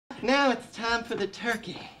Now it's time for the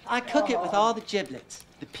turkey. I cook it with all the giblets,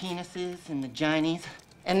 the penises and the ginies.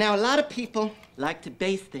 And now a lot of people like to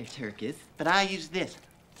baste their turkeys, but I use this.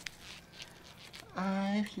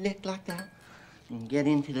 I lick like that and get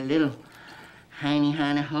into the little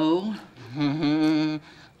hiney hole.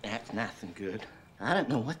 That's nice and good. I don't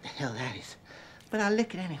know what the hell that is, but I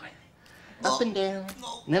lick it anyway. Up and down.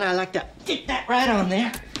 And then I like to stick that right on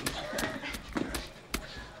there.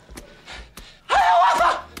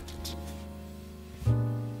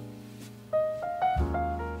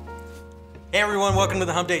 Hey everyone, welcome to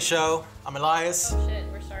the Hump Day Show. I'm Elias. Shit,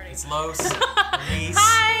 we're starting. It's Los. Denise.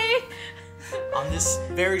 Hi! On this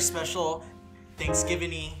very special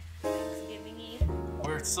Thanksgiving-y,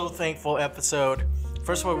 we're so thankful episode.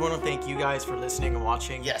 First of all, we want to thank you guys for listening and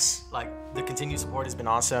watching. Yes. Like, the continued support has been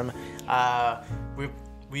awesome.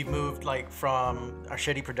 We've moved like from our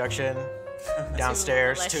shitty production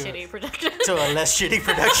downstairs to a less shitty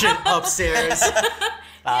production upstairs.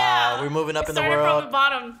 Yeah, we're moving up in the started world. from the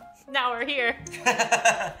bottom. Now we're here.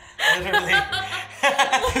 Literally. So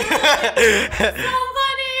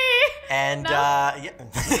funny. And yeah,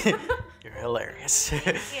 you're hilarious. Thank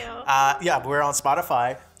you. Yeah, we're on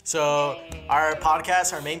Spotify. So our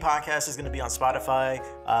podcast, our main podcast, is going to be on Spotify.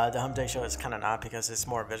 The Hump Day Show is kind of not because it's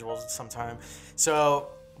more visual sometimes. So,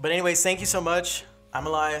 but anyways, thank you so much. I'm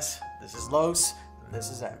Elias. This is Los. And this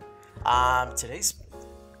is Zach. Today's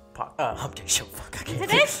Hump Day Show. Fuck,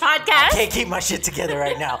 Today's podcast. I can't keep my shit together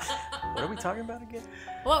right now. What are we talking about again?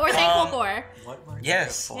 What we're thankful for. What we're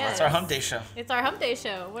Yes, thankful for? it's our Hump Day Show. It's our Hump Day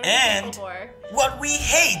Show. What are we And thankful for? what we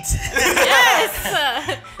hate. Yes!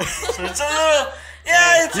 So it's a little,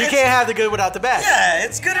 yeah. You can't have the good without the bad. Yeah,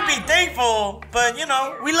 it's good to be thankful, but you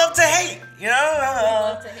know, we love to hate. You know,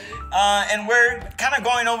 love to hate. And we're kind of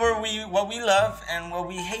going over what we love and what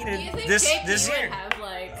we Do hated you think this JP year. would have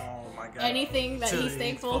like Oh my god. anything that he's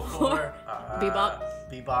thankful for? Bebop.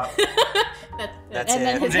 Bebop. That's and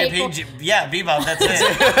then it. his hateful. Yeah, Bebop. That's it.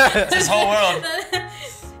 It's his whole world.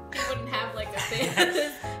 He wouldn't have like a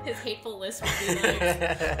thing. His hateful list would be like.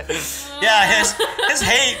 Yeah, his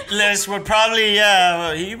hate list would probably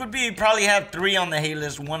he would probably have 3 on the hate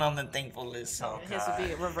list, 1 on the thankful list. So. His would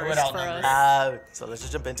be reversed Without for numbers. us. So let's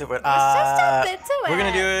just jump into it. Let's just jump into We're gonna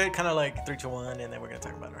it. do it kind of like 3, 2, 1, and then we're gonna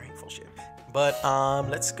talk about our hateful shit. But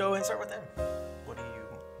let's go and start with them. What are you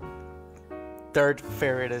third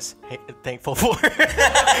favorite is thankful for?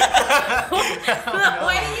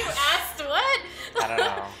 Why did you ask what? I don't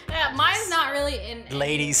know. Yeah, mine's not really in any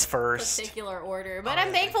Ladies first. particular order, but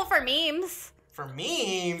I'm thankful for memes. For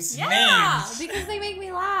memes. Yeah, Memes. because they make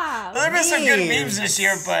me laugh. There have been some good Memes. memes this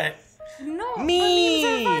year, but No, but Memes. memes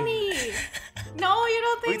are funny. No, you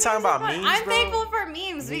don't think We talking memes are about funny. memes, I'm bro? thankful for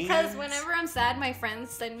memes because Memes? whenever I'm sad, my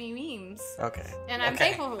friends send me memes. Okay. And I'm Okay,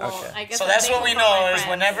 thankful. Well, okay. I guess so I'm that's what thankful we for know my is friends.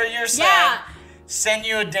 whenever you're sad, Yeah. send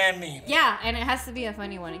you a damn meme. Yeah, and it has to be a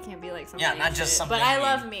funny one. It can't be like something. Yeah, not just shit. something But I mean.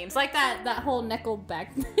 love memes, like that whole Nickelback.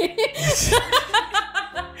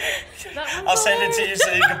 I'll send it to you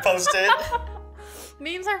so you can post it.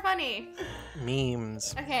 Memes are funny.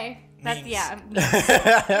 Memes. Okay, that's Memes. yeah.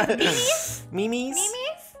 Memes? Memes?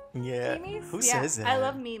 Yeah. Memes? Who Yeah, says that? I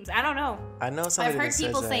love memes. I don't know. I know somebody I've heard that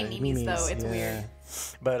people says say that. memes, though. It's weird.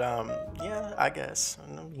 But yeah, I guess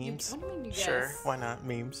memes. What do you mean you Sure, guess? why not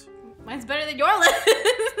memes? Mine's better than your list.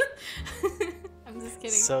 I'm just kidding.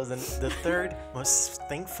 So the third most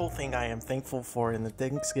thankful thing I am thankful for in the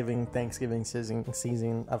Thanksgiving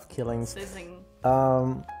season of killings. Sizzing.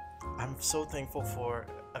 I'm so thankful for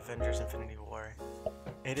Avengers: Infinity War.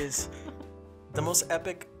 It is the most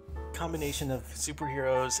epic combination of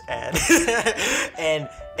superheroes and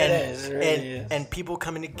and people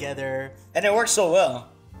coming together. And it works so well.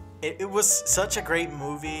 It was such a great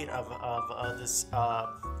movie of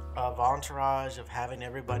entourage of having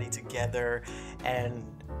everybody together, and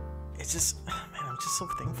it's just man, I'm just so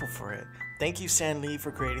thankful for it. Thank you, Stan Lee,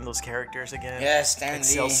 for creating those characters again. Yes, Stan Lee.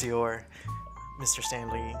 Excelsior, Mr. Stan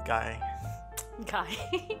Lee guy. Guy.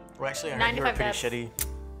 Well, actually, I heard you were 95 pretty Fs. shitty.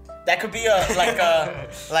 That could be a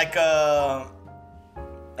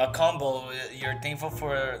combo. You're thankful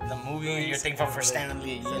for the movie. You're thankful for Stan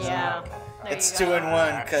Lee. You know? Yeah. There It's you go. 2 in 1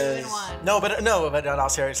 Two in because one. No, but in all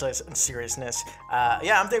seriousness,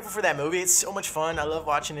 yeah, I'm thankful for that movie. It's so much fun. I love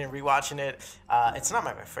watching it and rewatching it. It's not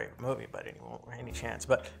my favorite movie, but any chance.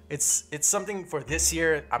 But it's something for this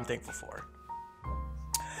year I'm thankful for.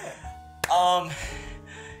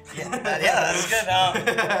 that's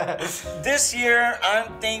good. This year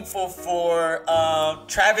I'm thankful for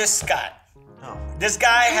Travis Scott. Oh. This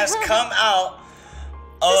guy has come out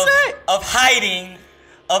of hiding,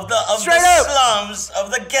 of the Straight up. slums,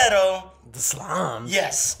 of the ghetto, The slums?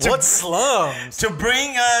 Yes. What slums? To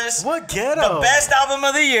bring us What ghetto? the best album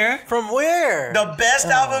of the year. From where? The best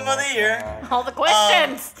album of the year. All the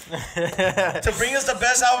questions. To bring us the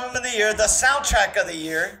best album of the year, the soundtrack of the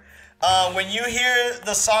year. When you hear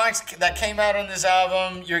the songs that came out on this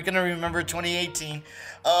album, you're gonna remember 2018.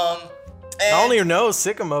 I only know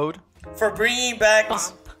Sicko Mode. For bringing back,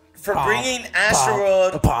 for bringing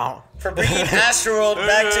Astroworld, for bringing Astroworld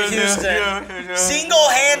back to Houston,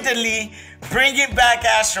 single-handedly bringing back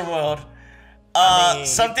Astroworld.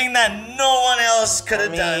 Something that no one else could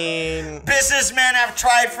have done. Businessmen have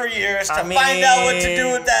tried for years to find out what to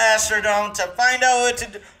do with the Astrodome, to find out what to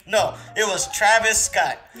do. No, it was Travis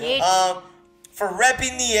Scott. For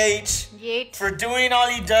repping the H, for doing all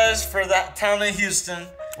he does for that town of Houston.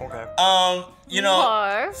 Okay. You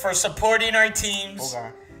know, for supporting our teams. Okay.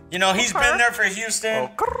 You know, he's been there for Houston.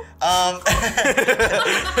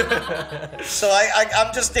 So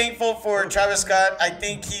I'm just thankful for Travis Scott. I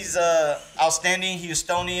think he's a outstanding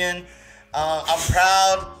Houstonian. I'm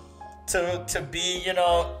proud to be, you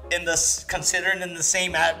know, considered in the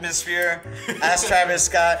same atmosphere as Travis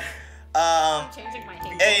Scott. Changing my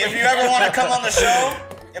Hey, if you ever want to come on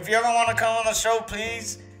the show,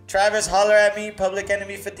 please, Travis, holler at me, Public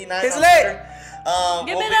Enemy 59 It's on lit. Twitter. We'll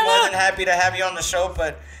be more than happy to have you on the show.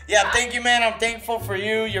 But yeah, thank you, man. I'm thankful for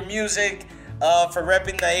you, your music, for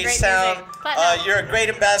repping the H-Town. You're a great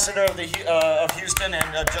ambassador of of Houston,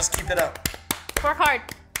 and just keep it up. Work hard.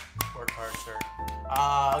 Work hard, sir.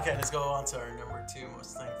 Okay, let's go on to our number 2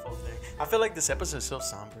 most thankful thing. I feel like this episode is so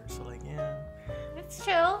somber, so like, yeah. It's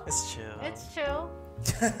chill. It's chill. It's chill.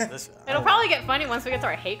 This, It'll probably get funny once we get to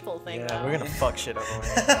our hateful thing. yeah, though. we're gonna fuck shit up over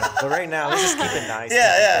here. But right now, let's just keep it nice.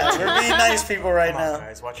 Yeah, we're being nice people right Come on, now.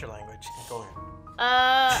 guys, watch your language. Go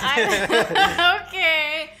ahead.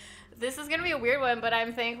 Okay. This is gonna be a weird one, but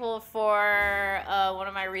I'm thankful for one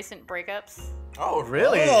of my recent breakups. Oh,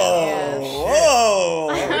 really? Whoa.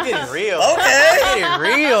 We're getting real. Okay. We're getting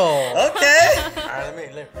real. Okay. All right,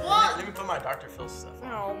 let me put my Dr. Phil stuff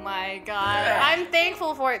on. Oh my god. I'm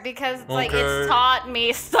thankful for it because like it's taught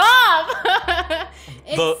me stop.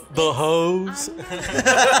 The hose.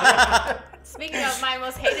 Speaking of, my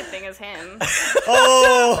most hated thing is him.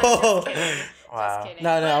 Oh. Wow. Just kidding.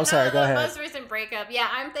 No, But I'm sorry. Go the ahead. most recent breakup. Yeah,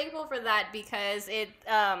 I'm thankful for that because it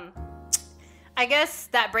I guess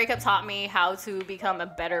that breakup taught me how to become a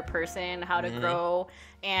better person, how to grow.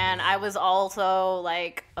 And I was also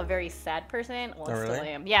like a very sad person. Well, I still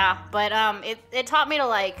am. Yeah, but it taught me to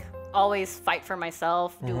like always fight for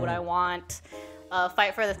myself, do what I want,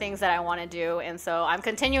 fight for the things that I want to do. And so I'm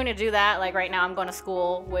continuing to do that. Like right now I'm going to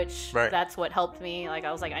school, which that's what helped me. Like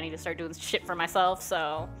I was like, I need to start doing shit for myself.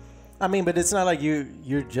 So I mean, but it's not like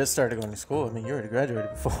you just started going to school. I mean, you already graduated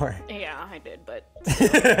before. yeah, I did, but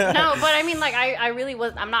no, but I mean, like, I really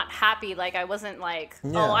was. I'm not happy. Like, I wasn't like,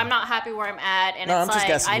 oh, I'm not happy where I'm at, and No, it's I'm just like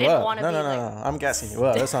gassing I you didn't up. want to be like. No, I'm gassing you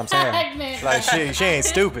up. That's what I'm saying. Stagnant. Like she ain't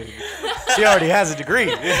stupid. She already has a degree.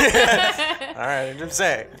 All right, I'm just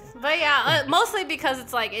saying. But yeah, mostly because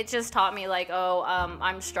it's like it just taught me like, oh,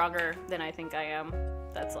 I'm stronger than I think I am.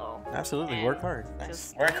 That's all. Absolutely, And work hard.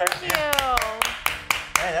 Just Work hard. thank you.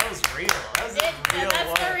 Hey, that was real. That was real.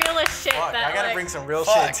 That's the realest shit. Fuck, that I gotta like, bring some real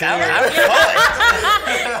Fuck, shit too.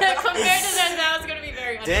 compared to that was gonna be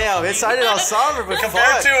very. Damn, it started all somber, but Compared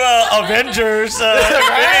fuck. to Avengers,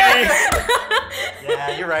 Infinity.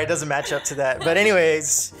 Yeah, you're right. It doesn't match up to that. But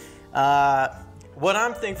anyways, what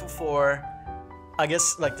I'm thankful for, I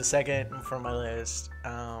guess like the second from my list,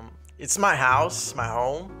 it's my house, my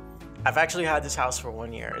home. I've actually had this house for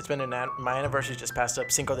 1 year. It's been my anniversary just passed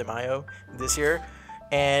up Cinco de Mayo this year.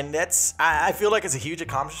 And I feel like it's a huge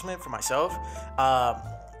accomplishment for myself.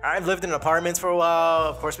 I've lived in apartments for a while.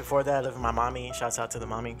 Of course, before that, I lived with my mommy. Shouts out to the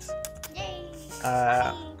mommies. Yay.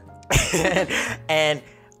 And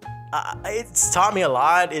it's taught me a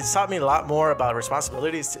lot. It's taught me a lot more about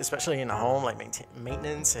responsibilities, especially in the home, like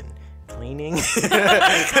maintenance and cleaning.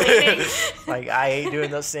 Like I hate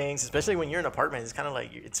doing those things, especially when you're in an apartment. It's kind of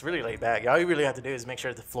like it's really laid back. All you really have to do is make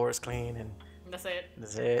sure the floor is clean and. That's it.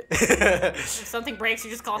 That's it. If something breaks, you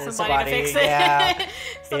just call somebody to fix it. Yeah.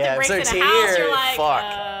 If something breaks in a house, you're like,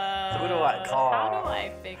 Who do I call? How do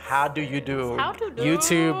I fix it? How do you do? How to do?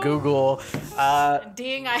 YouTube, Google. DIY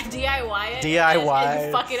it. DIY.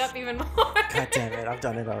 And fuck it up even more. God damn it, I've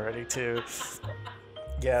done it already too.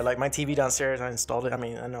 Yeah, like my TV downstairs, I installed it. I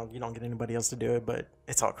mean, I know you don't get anybody else to do it, but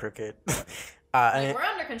it's all crooked. We're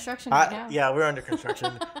under construction right now. Yeah, we're under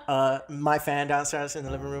construction. My fan downstairs in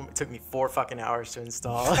the living room, it took me 4 fucking hours to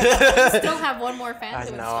install. Still have one more fan I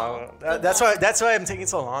to know. install. That's why I'm taking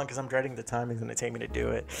so long, because I'm dreading the time it's going to take me to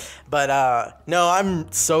do it. But no, I'm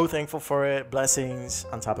so thankful for it. Blessings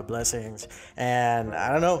on top of blessings. And I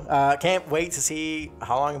don't know. Can't wait to see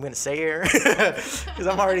how long I'm going to stay here. Because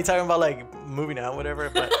I'm already talking about like moving out, whatever.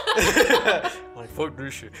 But like, fuck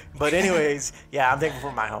this shit. But anyways, yeah, I'm thankful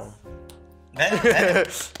for my home.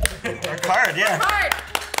 Work hard, yeah. Hard.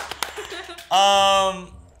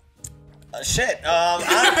 Shit.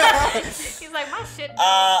 He's like, my shit.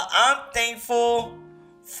 I'm thankful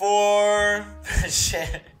for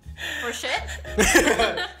shit. For shit?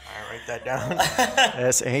 I write that down.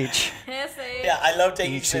 SH. Yeah, I love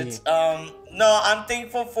taking shits. No, I'm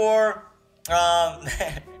thankful for.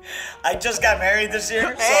 I just got married this year, so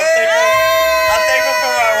I'm thankful for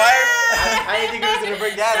my wife. I didn't think he was gonna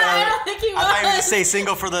bring that up. I don't think he was. I'm gonna say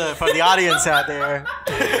single for the audience out there.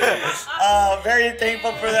 Very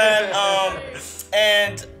thankful for that.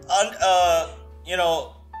 You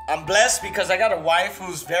know, I'm blessed because I got a wife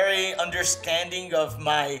who's very understanding of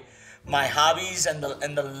my hobbies and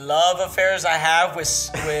the love affairs I have with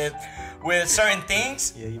certain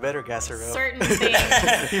things. Yeah, you better gas her up. Certain things.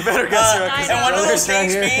 You better gas her up. And one of those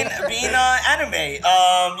things being anime.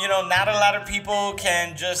 You know, not a lot of people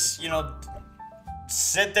can just, you know,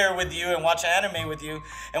 sit there with you and watch anime with you.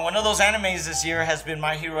 And one of those animes this year has been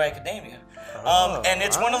My Hero Academia. And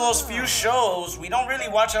it's one of those few shows, we don't really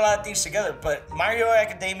watch a lot of things together, but My Hero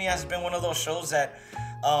Academia has been one of those shows that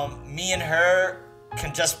me and her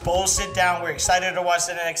can just both sit down. We're excited to watch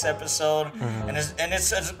the next episode, and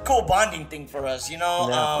it's a cool bonding thing for us, you know.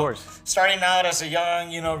 Yeah, of course. Starting out as a young,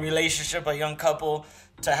 you know, relationship, a young couple,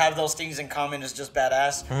 to have those things in common is just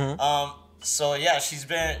badass. So yeah, she's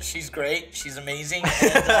great, she's amazing,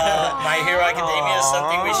 and My Hero Academia is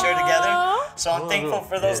something we share together. So I'm thankful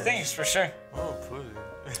for those things for sure. Oh, pussy.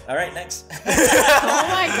 All right, next. Oh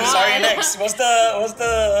my god. Sorry, next. What's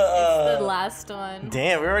the The last one.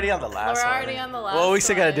 Damn, we're already on the last one. We're already on the last Well, we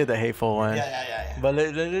still gotta one. do the hateful one. Yeah. But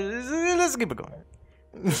let's keep it going.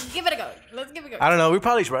 Give it a go. Let's give it a go. I don't know. We're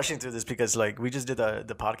probably rushing through this because like we just did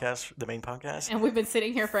the podcast, the main podcast. And we've been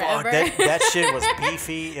sitting here Fuck, forever. that shit was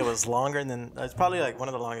beefy. It was longer than it's probably like one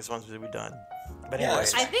of the longest ones that we've done. But Yeah,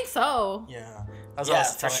 anyways, I think so. yeah. I was Yeah,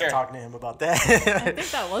 also for sure. talking to him about I that.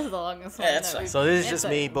 think that was the longest one. Yeah, that's that fine. we- So this is it's just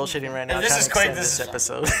me bullshitting right now. If this trying is to quick, extend this is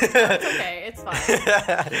episode. It's okay. It's fine.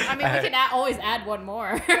 I mean, we can always add one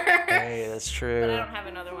more. Hey, that's true. But I don't have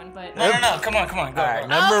another one. But No. Come on. Go. All right, go.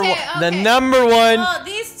 number Okay, one. The okay. number one Well,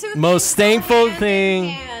 these two most things go thankful hand thing in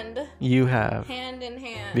hand. you have. Hand in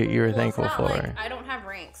hand. That you're Well, thankful it's not for. Like, I don't have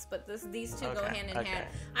ranks, but these two go Okay, hand in okay. hand.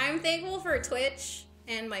 I'm thankful for Twitch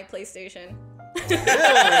and my PlayStation. Boom.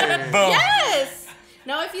 Yes.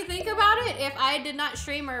 No, if you think about it, if I did not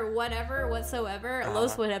stream or whatever whatsoever,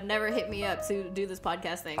 Los would have never hit me up to do this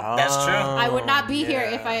podcast thing. That's true. I would not be here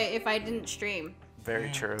yeah. if I didn't stream. Very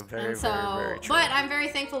true. Very, And so, very true. but I'm very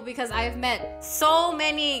thankful because I've met so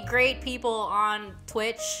many great people on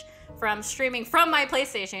Twitch from streaming from my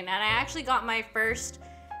PlayStation, and I actually got my first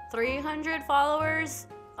 300 followers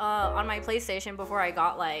on my PlayStation before I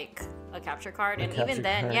got like a capture card, and capture even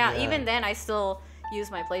then, card, yeah, yeah. even then I still use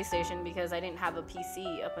my PlayStation because I didn't have a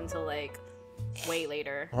PC up until like way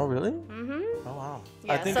later. Oh really? Mm-hmm. Oh wow. I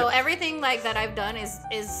Yeah, think so everything like that I've done is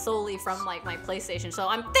solely from like my PlayStation. So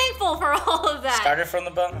I'm thankful for all of that. Started from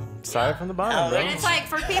the bottom. started from the bottom, Hell, bro. And it's like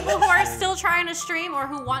for people who are still trying to stream or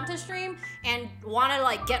who want to stream and want to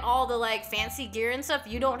like get all the like fancy gear and stuff,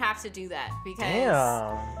 you don't have to do that because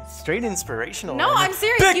Damn, straight inspirational. No, I'm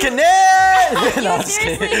serious. Picking You- it. No, I'm you just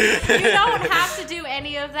kidding. seriously, you don't have to do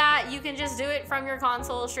any of that. You can just do it from your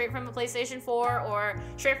console, straight from the PlayStation 4 or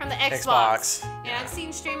straight from the Xbox. And I've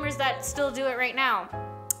seen streamers that still do it right now.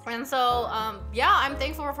 And so, yeah, I'm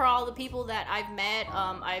thankful for all the people that I've met.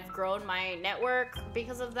 I've grown my network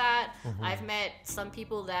because of that. I've met some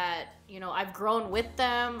people that, you know, I've grown with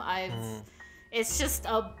them. It's just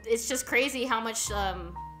crazy how much,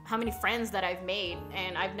 how many friends that I've made,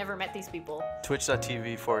 and I've never met these people.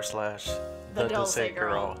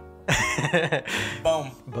 Twitch.tv/thedulcegirl.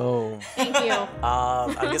 Boom. Boom. Thank you.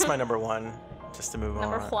 I guess my number one, just to move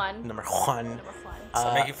Number on. one. Number one. Number one.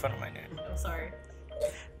 Stop making fun of my name. I'm sorry.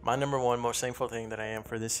 My number one most thankful thing that I am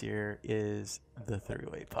for this year is the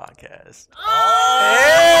Three-Way Podcast.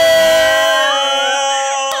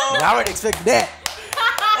 Y'all weren't expecting that.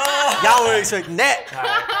 Y'all weren't expecting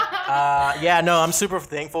that. Yeah, no, I'm super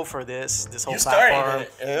thankful for this whole You platform. started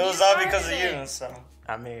it. It was all because of you. So.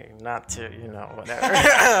 I mean, not to,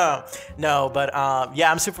 whatever. No, but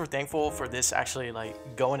yeah, I'm super thankful for this actually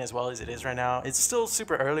like going as well as it is right now. It's still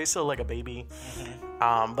super early, still like a baby.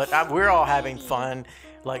 But we're all having fun.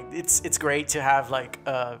 Like it's great to have like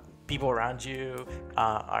people around you.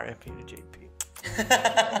 RIP to JP.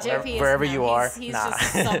 JP Wherever you are. He's Nah.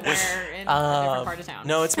 just somewhere in a different part of town.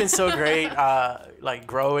 No, it's been so great. Like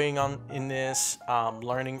growing in this,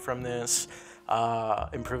 learning from this.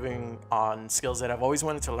 Improving on skills that I've always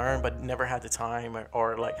wanted to learn but never had the time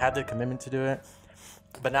or like had the commitment to do it.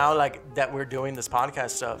 But now like that we're doing this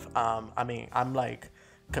podcast stuff, I mean, I'm like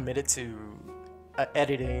committed to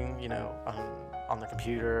editing, on the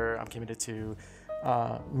computer. I'm committed to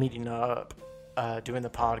meeting up, doing the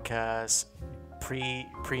podcast,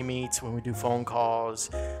 pre-meets when we do phone calls,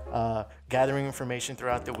 gathering information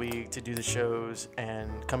throughout the week to do the shows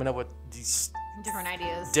and coming up with these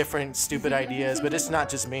different stupid ideas. But it's not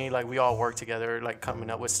just me, like we all work together, like coming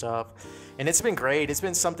up with stuff, and it's been great. It's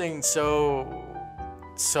been something so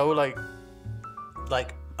like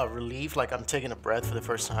a relief, like I'm taking a breath for the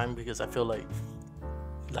first time, because I feel like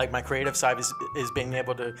my creative side is being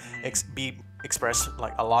able to be expressed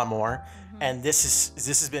like a lot more. And this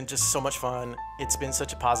has been just so much fun. It's been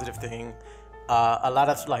such a positive thing. A lot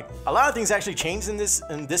of things actually changed in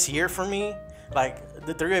this year for me. Like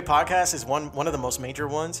the 3-Way podcast is one of the most major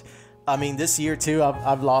ones. I mean, this year too,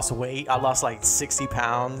 I've lost weight. I lost like 60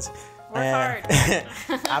 pounds. Work hard.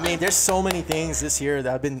 I mean, there's so many things this year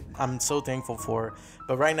that I'm so thankful for.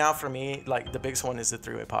 But right now for me, like the biggest one is the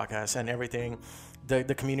 3-Way podcast and everything.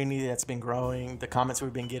 The community that's been growing, the comments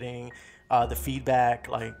we've been getting, the feedback,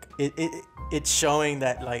 like it's showing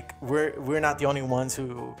that like we're not the only ones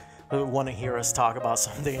who want to hear us talk about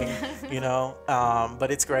something, but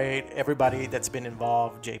it's great. Everybody that's been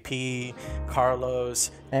involved, JP, Carlos,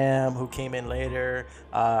 who came in later,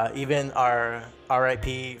 even our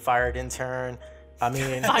RIP fired intern. I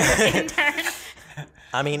mean,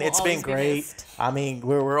 it's been great. I mean,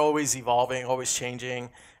 we're always evolving, always changing.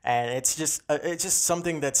 And it's just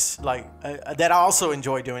something that's like that I also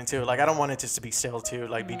enjoy doing too. Like I don't want it just to be stale too.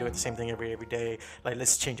 Like be doing the same thing every day. Like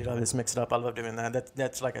let's change it up, let's mix it up. I love doing that.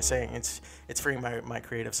 That's like I saying, it's freeing my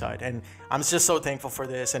creative side. And I'm just so thankful for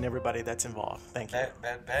this and everybody that's involved. Thank you.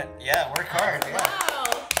 Bet. Yeah, work hard.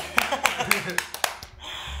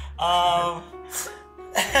 Wow.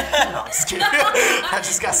 No, I'm just kidding. I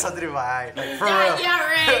just got something in my eye. Like for real.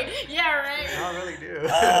 Yeah, right. I really do.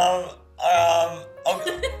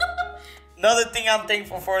 Okay. Another thing I'm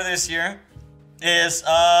thankful for this year is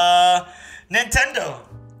Nintendo.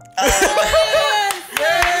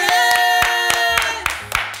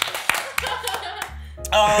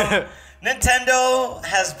 Nintendo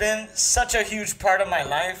has been such a huge part of my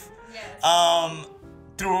life. Yes.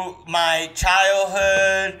 Through my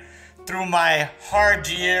childhood, through my hard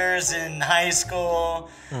years in high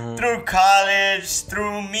school, through college,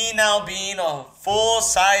 through me now being a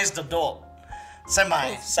full-sized adult.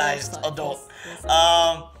 Semi-sized adult.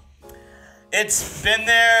 It's been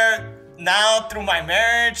there now through my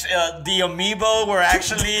marriage. The amiibo were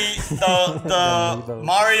actually the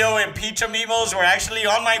Mario and Peach amiibos were actually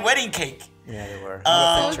on my wedding cake. Yeah, they were.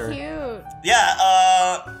 So cute. Yeah,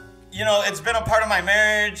 it's been a part of my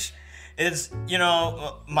marriage. It's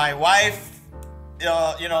my wife,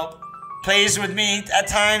 plays with me at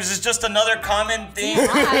times. It's just another common thing.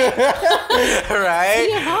 Right?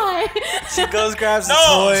 Hi. She goes, grabs the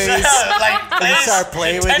toys. Like we start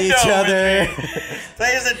playing with each other.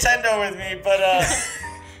 Plays Nintendo with me, but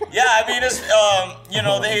yeah, I mean, it's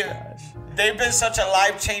they've been such a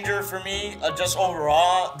life changer for me. Just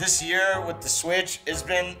overall, this year with the Switch, it's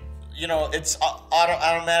been it's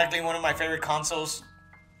automatically one of my favorite consoles.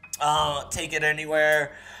 Take it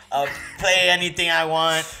anywhere, play anything I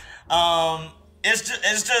want. It's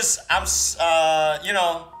just I'm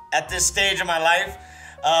at this stage of my life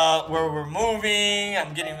where we're moving.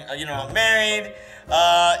 I'm getting I'm married.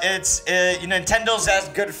 Nintendo's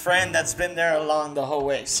that good friend that's been there along the whole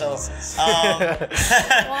way. So well,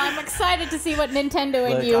 I'm excited to see what Nintendo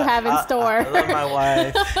and you have in store. I love my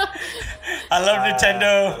wife. I love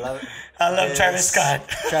Nintendo. I love Travis Scott.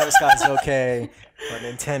 Travis Scott's okay. But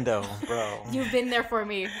Nintendo, bro. You've been there for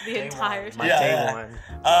me the entire time. Day one.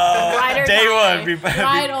 Ride or Day die. one.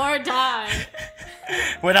 Ride or die.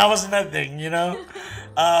 When I was nothing,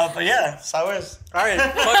 But yeah, so I was. All right,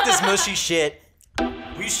 fuck this mushy shit.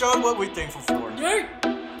 We showed what we're thankful for.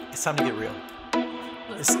 It's time to get real.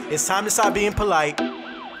 It's time to stop being polite.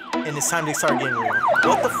 And it's time to start getting real.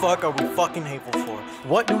 What the fuck are we fucking hateful for?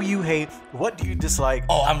 What do you hate? What do you dislike?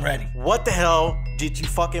 Oh, I'm ready. What the hell did you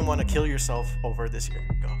fucking want to kill yourself over this year?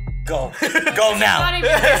 Go Not now. even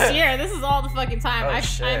this year. This is all the fucking time. Oh,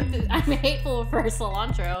 shit. I'm hateful for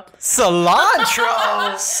cilantro.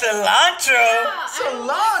 Cilantro. Cilantro.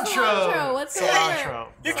 Cilantro. What's Cilantro.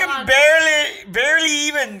 You can Cilantro. barely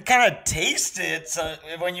even kind of taste it. So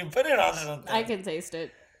when you put it on something, I can taste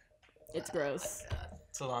it. It's gross.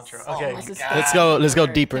 Cilantro. Oh Okay, my This is God. let's go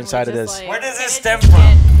deeper And inside we're of just this. like, Where does can this it stem just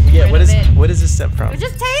from? get Yeah, rid what of is it? what does this stem from? It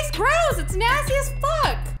just tastes gross. It's nasty as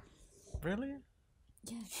fuck. Really?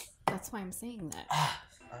 Yes, that's why I'm saying that.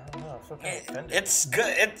 I don't know. I'm fucking offended. it's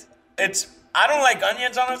good. It's. I don't like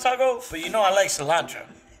onions on a taco, but you know I like cilantro.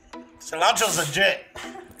 Cilantro's legit.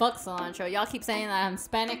 Fuck cilantro. Y'all keep saying that I'm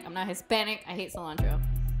Hispanic. I'm not Hispanic. I hate cilantro.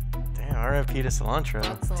 Damn, RIP to cilantro.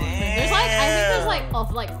 Fuck cilantro. There's like I think there's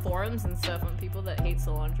like forums and stuff on people that hate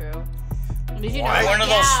cilantro. Did you know? Why? Like, One of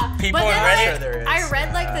those people but in then, Reddit? like, There is. I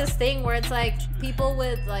read like this thing where it's like people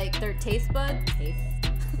with like their taste bud.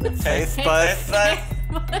 Faith, but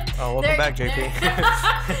oh, welcome back, JP.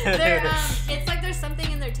 It's like there's something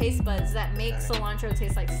in their taste buds that makes cilantro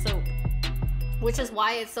taste like soap, which is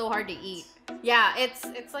why it's so hard to eat. Yeah,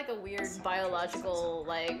 it's like a weird biological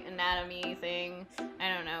like anatomy thing. I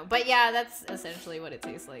don't know, but yeah, that's essentially what it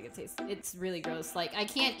tastes like. It's really gross. Like I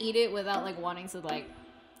can't eat it without like wanting to like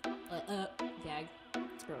gag.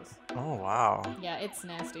 It's gross. Oh wow. Yeah, it's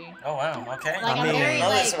nasty. Oh wow. Okay. Like, I'm very, know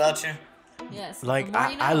this like- about you. Yes. Like the more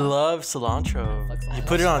you I know. love cilantro. Fuck cilantro. You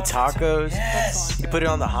put it on tacos. Yes. You put it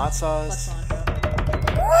on the hot Fuck sauce.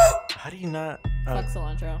 cilantro. How do you not? Fuck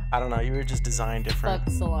cilantro. I don't know. You were just designed different.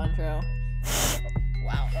 Fuck cilantro.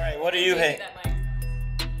 Wow. All right. What do you hate?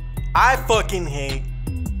 I fucking hate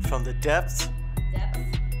from the depths Depth.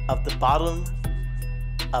 of the bottom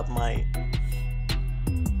of my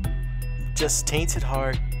just tainted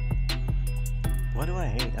heart. What do I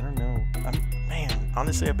hate? I don't know. Man,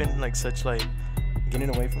 honestly, I've been like such like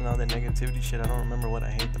getting away from all the negativity shit. I don't remember what I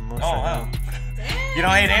hate the most. Oh right wow. Damn, You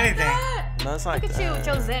don't hate like anything. that. now. No, it's like Look at you with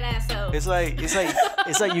your Zen ass up. It's like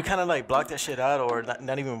you kind of like block that shit out, or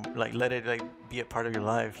not even like let it like be a part of your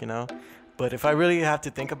life, you know. But if I really have to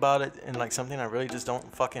think about it and like something I really just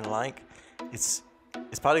don't fucking like, it's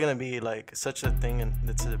probably gonna be like such a thing and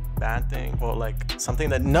it's a bad thing, or like something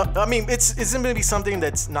that no, I mean it's gonna be something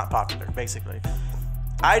that's not popular. Basically,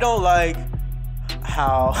 I don't like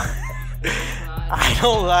how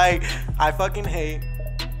I fucking hate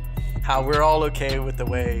how we're all okay with the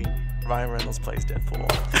way Ryan Reynolds plays Deadpool.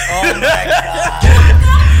 Oh my God.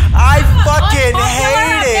 I fucking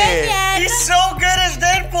hate it. He's so good as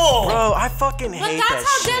Deadpool. Bro, I fucking But hate that's that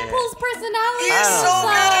how shit. Deadpool's personality He's is. so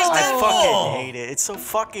good as I Deadpool. fucking hate it. It's so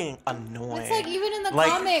fucking annoying. It's like even in the Like,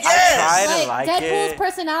 comics. I Yes. try to like Deadpool's it.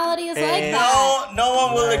 personality is like and- that. No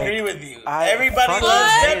one will Like, agree with you. I Everybody fucking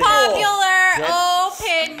loves hate it. Deadpool.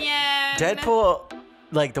 Opinion. Deadpool,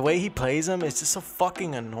 like the way he plays him, it's just so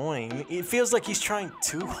fucking annoying. It feels like he's trying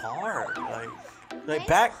too hard. Like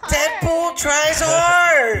back. Deadpool tries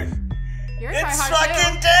hard. You're a It's tryhard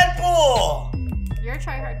fucking Deadpool. too. You're a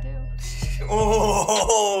tryhard too.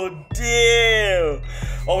 Oh, damn.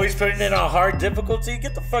 Always putting it on hard difficulty?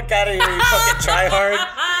 Get the fuck out of here, you fucking try hard.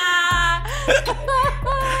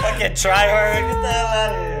 Fucking try hard. Get the hell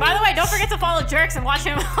out of here. By the way, don't forget to follow Jerks and watch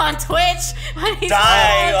him on Twitch when he's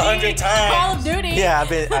Die Call of 100 Duty- times. Call of Duty. Yeah, I've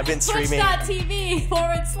been streaming.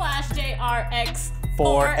 Twitch.tv/JRX4X.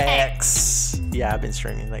 4X. Yeah, I've been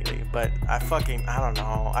streaming lately, but I don't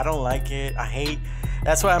know. I don't like it.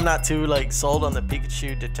 That's why I'm not too like sold on the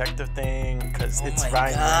Pikachu detective thing, because it's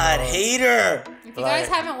Ryan God, Reynolds. hater. If you guys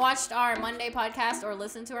Like- haven't watched our Monday podcast or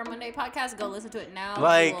listened to our Monday podcast, go listen to it now.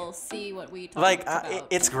 Like- You will see what we talk Like about.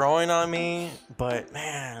 it's growing on me, but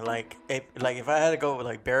man, like if I had to go with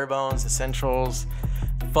like bare bones essentials,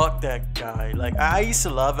 fuck that guy. Like I used to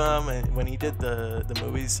love him, and when he did the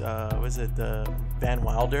movies, was it the Van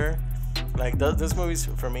Wilder? Like those movies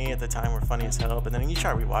for me at the time were funny as hell, but then you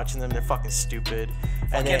try rewatching them, they're fucking stupid.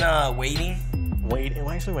 And Fucking then waiting. Waiting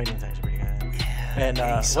is actually pretty good. And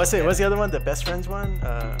he's so what's good. the other one? The best friends one?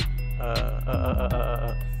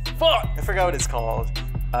 Fuck, I forgot what it's called.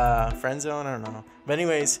 Friend Zone. I don't know. But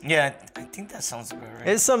anyways, Yeah, I think that sounds about right.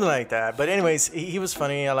 it's something like that. But anyways, he was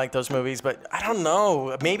funny. I like those movies. But I don't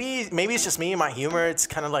know. Maybe it's just me and my humor. It's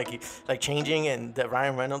kind of like changing, and the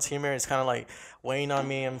Ryan Reynolds humor is kind of like weighing on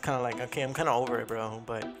me. I'm kind of like, okay, I'm kind of over it, bro.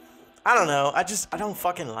 But I don't know. I don't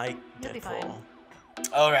fucking like You'll be fine. Deadpool.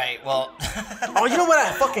 All right, well. Oh, you know what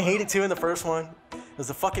I fucking hated too in the first one? It was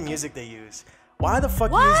the fucking music they used. Why the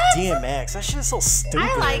fuck What? use DMX? That shit is so stupid.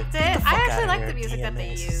 I liked Get it. the I fuck actually outta liked here, the music that they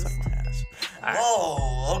DMX. used. Suck my ass.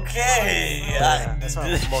 Whoa, okay. Yeah, that's what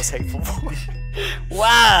I'm most hateful for.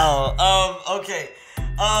 Wow. Okay.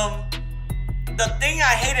 The thing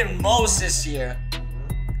I hated most this year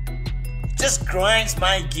just grinds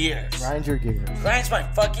my gears. Grind your gears. Grinds my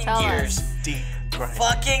fucking Tell gears. us. Deep grind.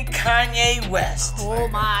 Fucking Kanye West. Oh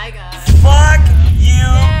my god. Fuck you,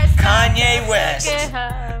 Yes, Kanye West.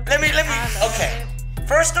 Let Let me. Okay.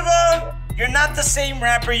 First of all, you're not the same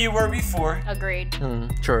rapper you were before. Agreed.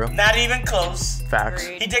 True. Not even close. Facts.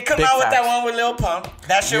 Agreed. He did come Big out with that facts. one with Lil Pump.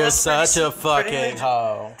 That shit You're was such a fucking pretty,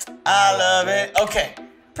 hoe. I love it. Okay.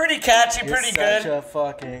 Pretty catchy, pretty good. Such a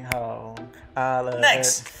fucking hoe. I love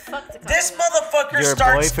Next. Fuck the This Kanye. motherfucker Your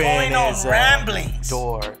starts boyfriend going on is ramblings.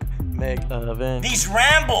 dork. Make lovin'. These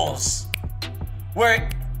rambles where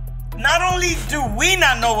not only do we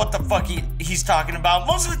not know what the fuck he's talking about,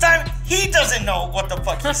 most of the time he doesn't know what the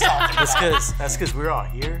fuck he's talking about. That's because we're all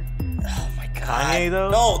here. Oh my god. Kanye, though?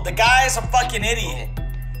 No, the guy is a fucking idiot.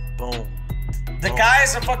 Boom. The guy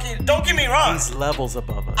is a fucking. Don't get me wrong. He's levels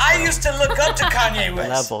above us. I used to look up to Kanye West.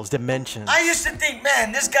 Levels, dimensions. I used to think,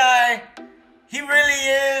 man, this guy, he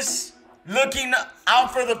really is looking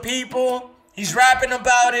out for the people. He's rapping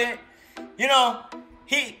about it. You know,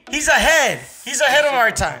 he's ahead. He's ahead of our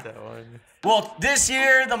time. That one. Well, this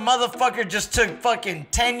year, the motherfucker just took fucking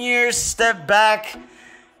 10 years, stepped back.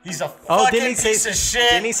 He's a fucking piece of shit.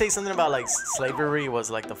 Didn't he say something about like slavery was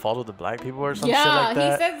like the fault of the black people or some shit Yeah, like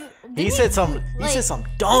that? he said some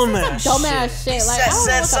dumbass dumbass shit. shit. Like, He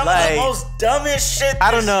said some of the Like, most dumbest shit. I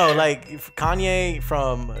don't this know, year. like if Kanye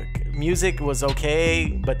from music was okay,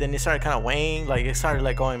 but then it started kind of weighing, like it started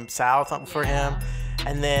like going south for him.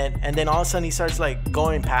 And then all of a sudden he starts like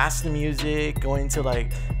going past the music, going to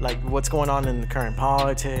like what's going on in the current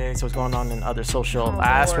politics, what's going on in other social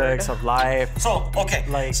aspects of life. So, okay.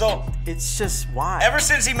 Like, so, it's just why. ever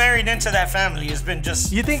since he married into that family, it's been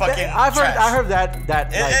just You think fucking that, I trash. heard that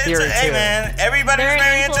like theory Hey, too. man, everybody who's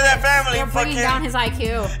married into that family, They're bringing down fucking. his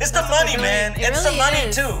IQ. It's the money, man. It It's the really money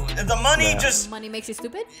is. too. The money Yeah. just Money makes you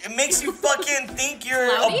stupid. it makes you fucking think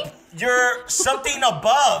Cloudy? you're something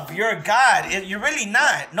above. You're a god. You're really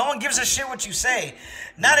not. No one gives a shit what you say.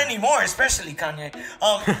 Not anymore, especially Kanye.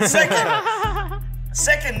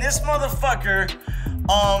 Second, this motherfucker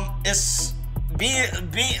is be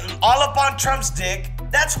all up on Trump's dick.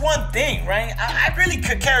 That's one thing, right? I really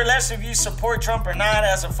could care less if you support Trump or not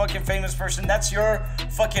as a fucking famous person. That's your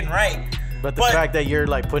fucking right. But the fact that you're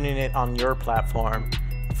like putting it on your platform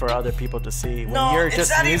for other people to see when no, you're it's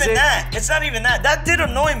just not music, even that. It's not even that. That did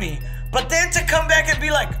annoy me. But then to come back and be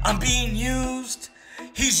like, I'm being used.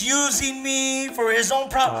 He's using me for his own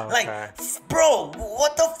problem. Okay. Like, bro,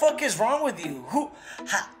 what the fuck is wrong with you?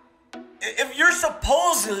 If you're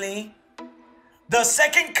supposedly the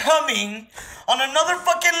second coming on another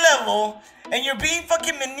fucking level and you're being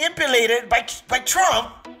fucking manipulated by Trump,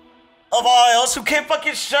 of all else, who can't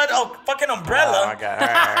fucking shut a fucking umbrella. Oh my god! All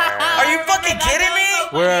right. Are you fucking kidding me?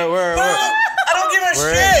 I don't give a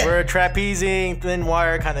shit. We're a trapezing thin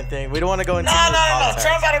wire kind of thing. We don't want to go into No. politics.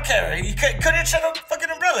 Trump, I don't care. He couldn't shut a fucking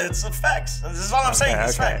umbrella. It's the facts. This is all I'm saying.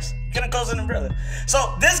 It's okay. facts. He couldn't close an umbrella.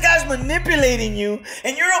 So this guy's manipulating you,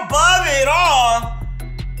 and you're above it all.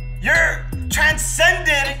 You're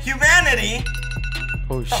transcended humanity.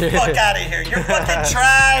 Oh The shit! fuck out of here. You're fucking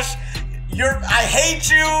trash. I hate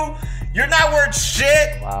you. You're not worth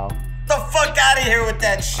shit. Wow. The fuck out of here with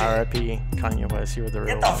that shit. R.I.P. Kanye West. You were the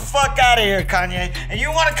real Get the one. fuck out of here, Kanye. And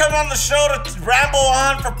you want to come on the show to ramble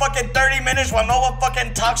on for fucking 30 minutes while no one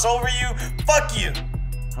fucking talks over you? Fuck you.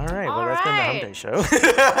 All right. Well, All that's been the Hump right. Day Show.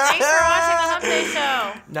 Thanks for watching the Hump Day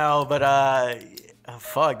Show. No, but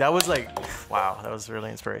fuck. That was like, wow. That was really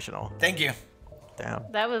inspirational. Thank you.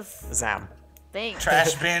 Damn. That was Zam. thanks.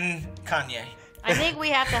 Trash bin Kanye. I think we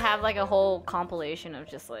have to have like a whole compilation of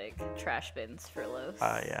just like trash bins for Los.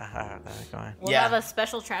 Yeah. I have that going. We'll Yeah. have a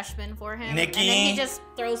special trash bin for him. Nikki- And then he just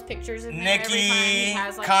throws pictures in there every time he Nicki,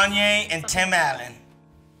 has like Kanye, and Tim Allen.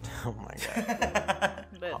 Oh my god.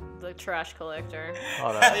 the trash collector.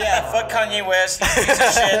 Hold on. Yeah, fuck Kanye West. He's a piece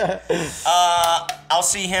of shit. I'll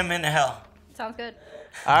see him in hell. Sounds good.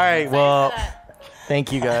 All right. Excited Well, for that.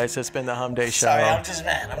 thank you guys. It's been the Hump Day Show. Sorry, I'm just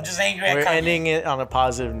mad. I'm just angry at We're Kanye. ending it on a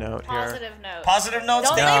positive note here. Positive note. Positive notes.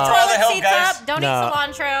 Don't Thank leave you for all the toilet help, seats guys. up. Don't No. eat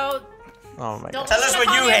cilantro. Oh my Don't god. Tell us listen to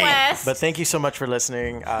what you Kanye hate. West. But thank you so much for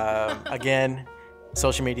listening. Again,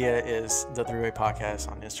 social media is the Three Way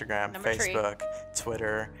Podcast on Instagram, Number three. Facebook,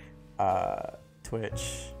 Twitter,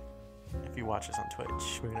 Twitch. If you watch us on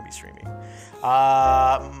Twitch, we're gonna be streaming.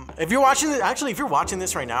 If you're watching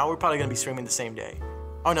this right now, we're probably gonna be streaming the same day.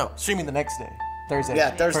 Oh no, streaming the next day, Thursday.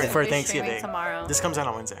 Yeah, Thursday. for We'll be Thanksgiving. streaming tomorrow. This comes out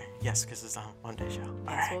on Wednesday. Yes, because it's the One Day Show. All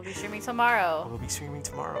Yes, right, we'll be streaming tomorrow. we'll be streaming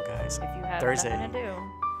tomorrow, guys. If you have Thursday, nothing to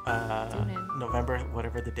do. Tune in. November,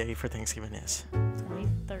 whatever the day for Thanksgiving is.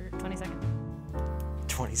 23rd, 22nd.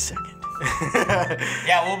 22nd.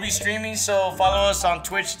 Yeah, we'll be streaming, so follow us on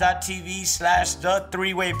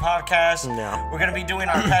twitch.tv/the3way podcast. Yeah. We're gonna be doing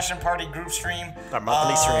our passion party group stream. Our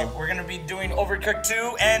monthly stream. We're gonna be doing Overcooked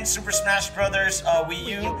 2 and Super Smash Brothers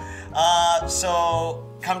Wii U. So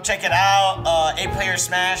come check it out. 8-player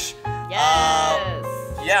Smash. Yes.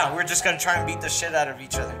 Yeah, we're just gonna try and beat the shit out of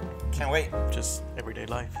each other. Can't wait. Just everyday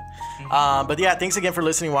life. But yeah, thanks again for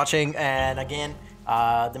listening, watching, and again,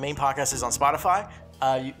 the main podcast is on Spotify.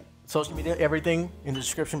 Social media, everything in the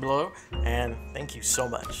description below, and thank you so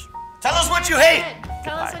much. Tell us what you hate.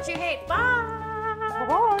 Tell us what